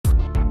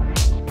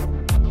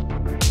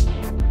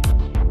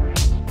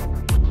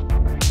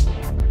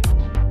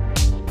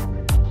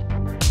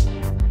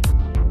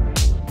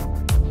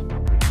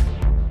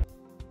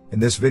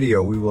this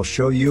video we will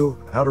show you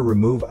how to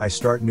remove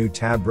iStart New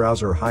Tab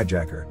Browser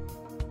Hijacker.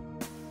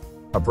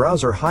 A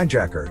browser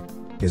hijacker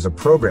is a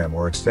program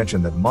or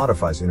extension that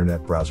modifies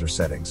internet browser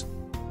settings.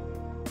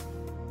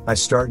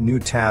 iStart New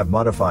Tab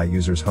modify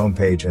users'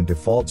 homepage and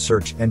default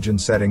search engine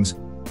settings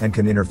and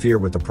can interfere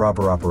with the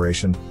proper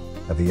operation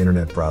of the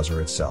internet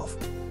browser itself.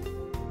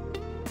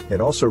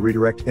 It also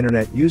redirects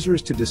internet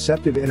users to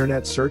deceptive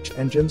internet search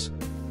engines.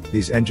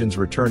 These engines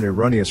return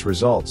erroneous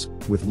results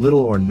with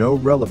little or no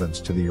relevance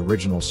to the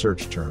original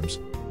search terms.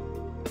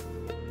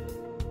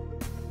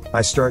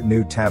 iStart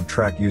New Tab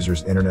track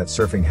users' internet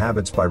surfing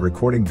habits by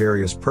recording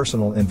various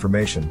personal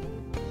information,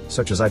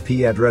 such as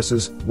IP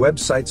addresses,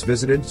 websites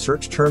visited,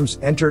 search terms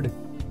entered,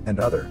 and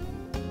other.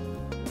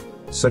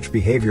 Such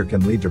behavior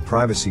can lead to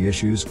privacy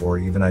issues or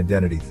even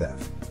identity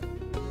theft.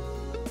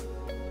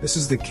 This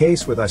is the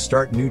case with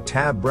iStart New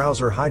Tab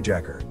Browser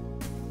Hijacker.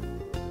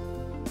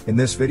 In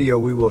this video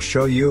we will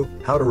show you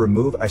how to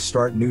remove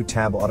iStart New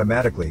Tab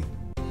automatically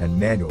and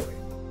manually.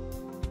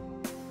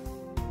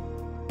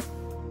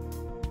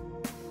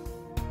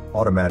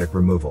 Automatic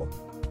removal.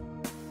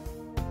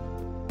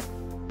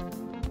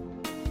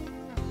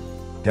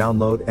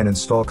 Download and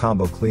install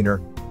Combo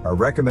Cleaner, a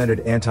recommended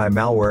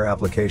anti-malware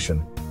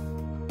application.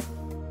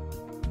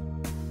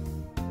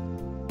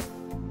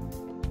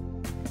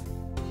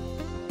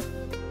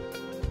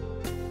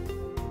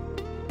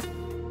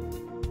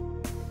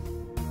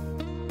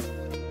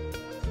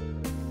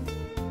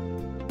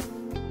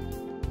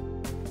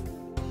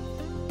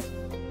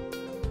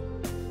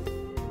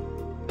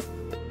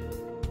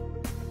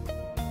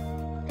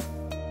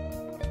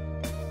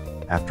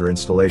 After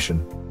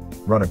installation,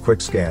 run a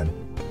quick scan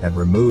and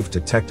remove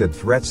detected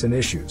threats and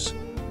issues.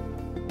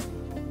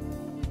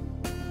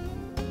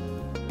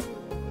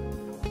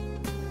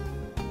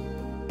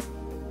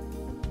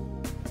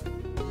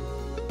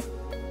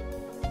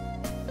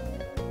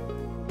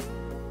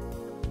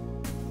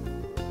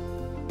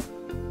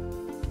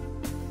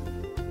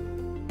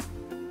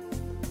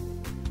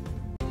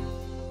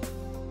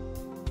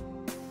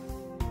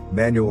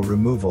 Manual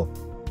removal.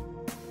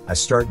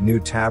 iStart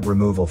New Tab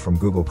removal from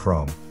Google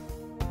Chrome.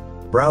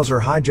 Browser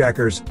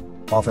hijackers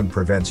often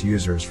prevents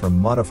users from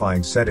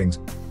modifying settings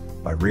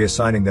by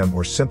reassigning them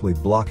or simply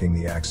blocking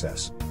the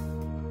access.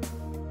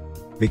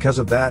 Because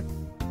of that,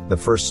 the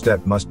first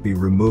step must be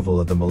removal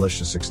of the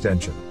malicious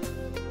extension.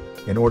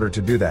 In order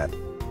to do that,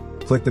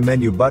 click the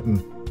menu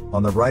button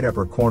on the right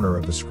upper corner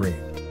of the screen.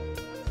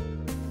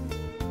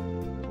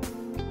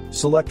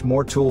 Select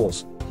More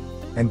Tools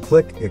and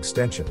click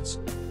Extensions.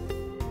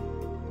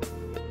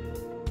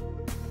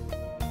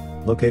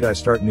 Locate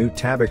iStart New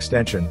Tab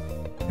extension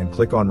and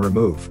click on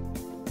Remove.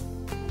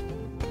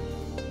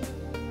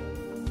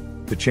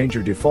 To change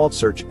your default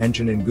search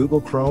engine in Google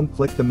Chrome,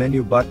 click the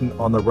menu button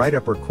on the right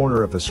upper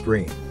corner of the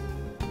screen.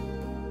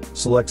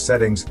 Select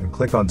Settings and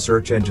click on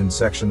Search Engine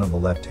section on the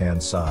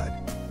left-hand side.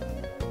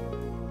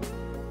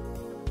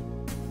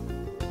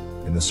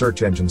 In the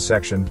Search Engine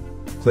section,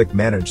 click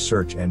Manage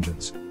Search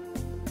Engines.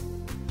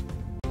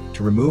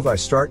 To remove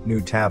iStart New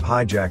Tab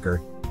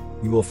Hijacker,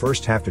 you will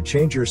first have to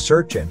change your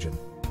search engine.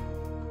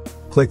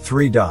 Click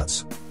three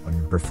dots on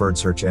your preferred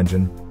search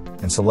engine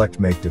and select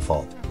Make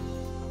Default.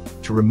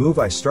 To remove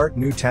iStart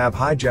New Tab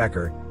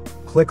Hijacker,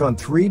 click on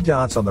three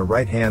dots on the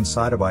right-hand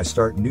side of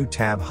iStart New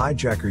Tab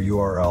Hijacker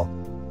URL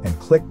and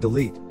click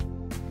Delete.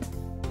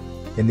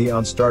 In the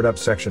On Startup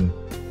section,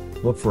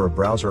 look for a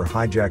browser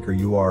hijacker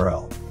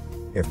URL.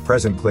 If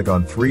present, click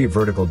on three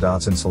vertical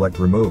dots and select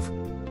Remove.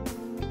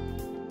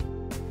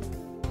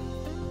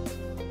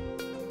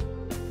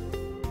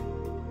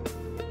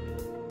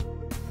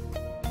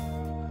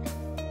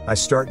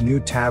 iStart New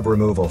Tab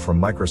removal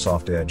from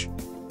Microsoft Edge.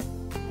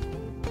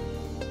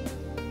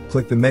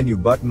 Click the menu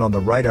button on the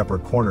right upper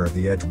corner of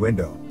the Edge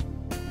window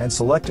and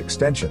select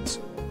Extensions.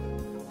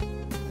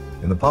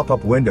 In the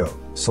pop-up window,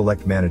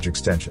 select Manage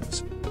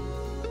Extensions.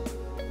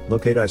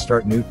 Locate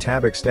iStart New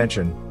Tab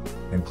extension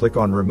and click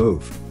on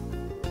Remove.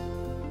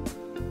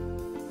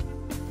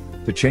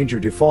 To change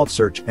your default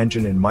search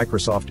engine in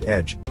Microsoft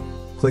Edge,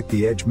 click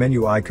the Edge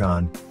menu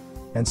icon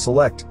and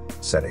select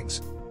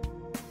Settings.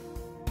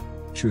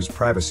 Choose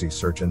Privacy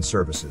Search and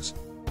Services.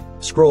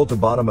 Scroll to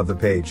bottom of the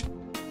page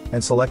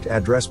and select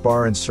Address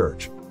Bar and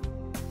Search.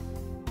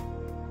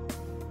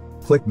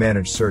 Click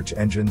Manage Search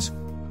Engines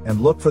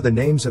and look for the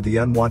names of the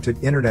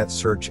unwanted internet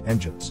search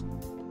engines.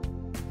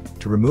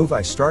 To remove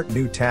iStart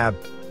New Tab,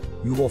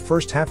 you will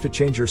first have to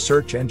change your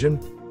search engine.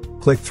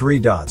 Click three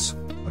dots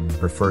on your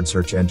preferred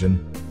search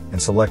engine and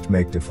select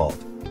Make Default.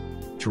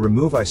 To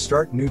remove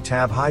iStart New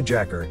Tab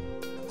Hijacker,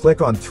 click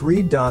on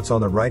three dots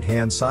on the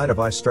right-hand side of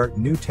iStart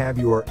New Tab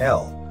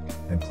URL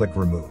and click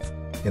Remove.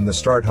 In the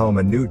Start Home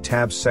and New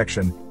Tabs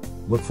section,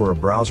 look for a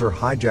browser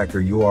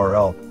hijacker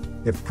URL.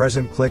 If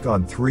present, click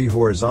on three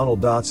horizontal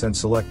dots and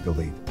select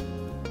Delete.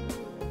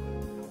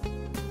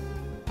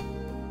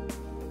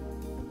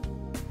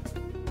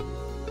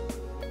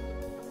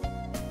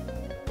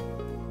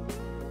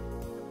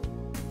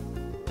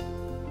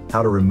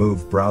 How to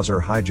remove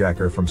browser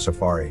hijacker from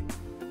Safari.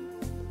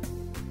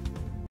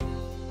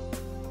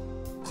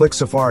 Click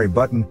Safari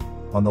button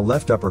on the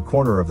left upper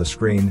corner of the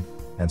screen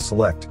and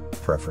select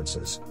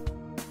Preferences.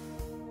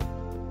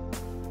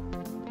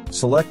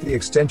 Select the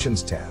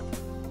Extensions tab.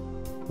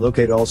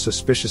 Locate all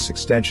suspicious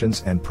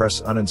extensions and press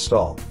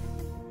Uninstall.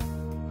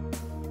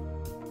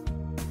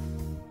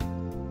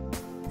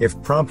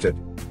 If prompted,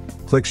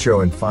 click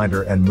Show in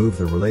Finder and move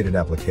the related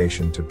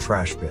application to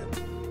Trash Bin.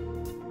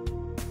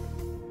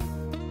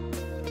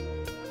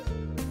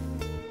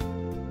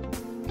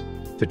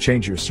 To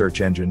change your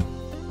search engine,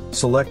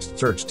 select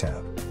Search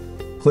tab.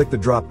 Click the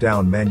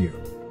drop-down menu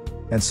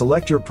and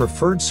select your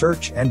preferred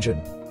search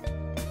engine.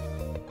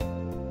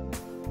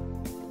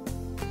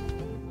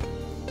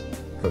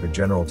 Go to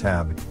General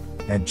tab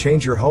and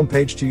change your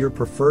homepage to your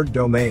preferred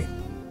domain.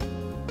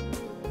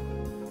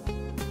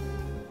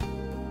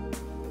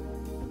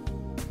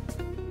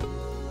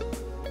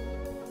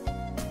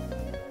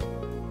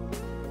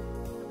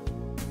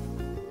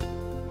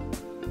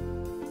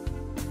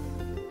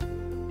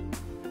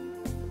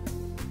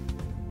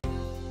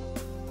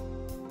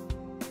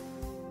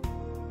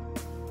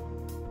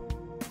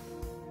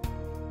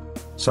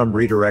 Some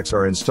redirects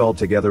are installed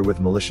together with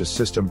malicious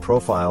system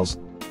profiles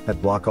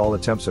that block all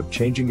attempts of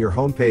changing your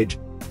homepage,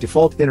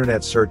 default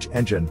internet search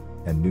engine,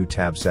 and new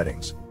tab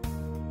settings.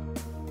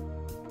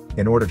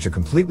 In order to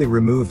completely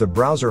remove the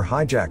browser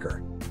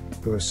hijacker,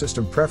 go to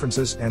System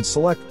Preferences and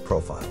select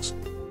Profiles.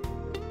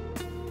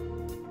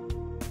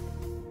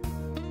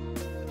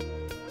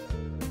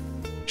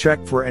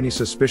 Check for any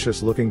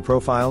suspicious-looking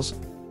profiles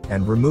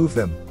and remove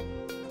them.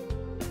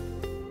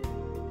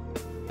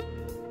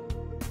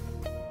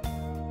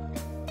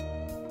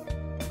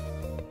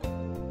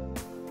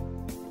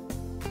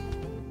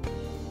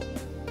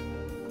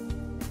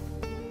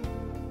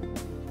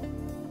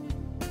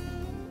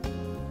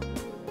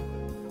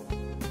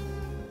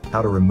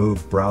 How to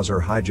remove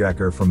browser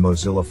hijacker from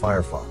Mozilla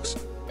Firefox.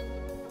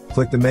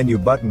 Click the menu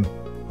button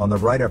on the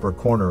right upper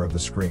corner of the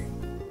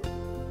screen.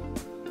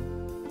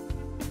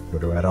 Go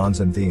to Add-ons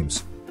and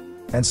Themes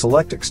and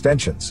select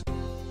Extensions.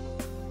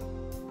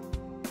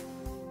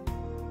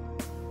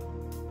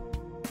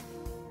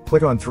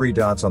 Click on three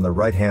dots on the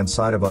right-hand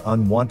side of an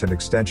unwanted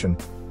extension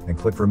and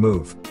click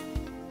Remove.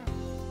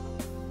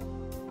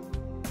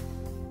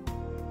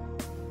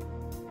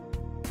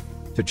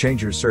 To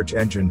change your search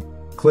engine,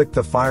 click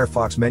the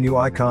Firefox menu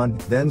icon,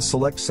 then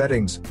select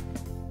Settings.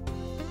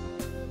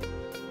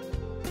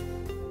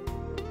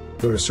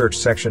 Go to Search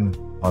section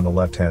on the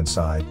left-hand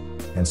side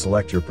and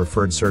select your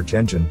preferred search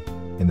engine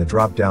in the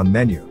drop-down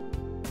menu.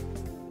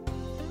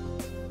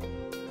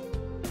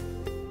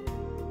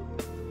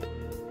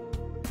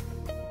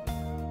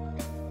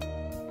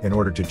 In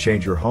order to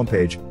change your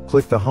homepage,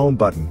 click the Home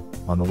button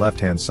on the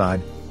left-hand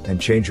side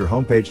and change your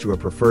homepage to a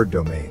preferred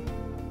domain.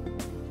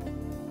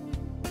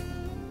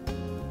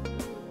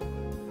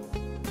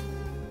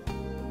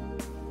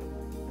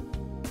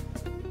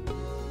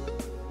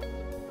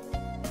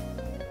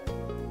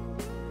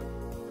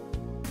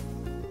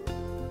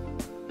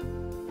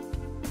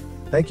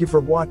 Thank you for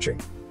watching.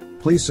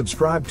 Please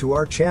subscribe to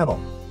our channel.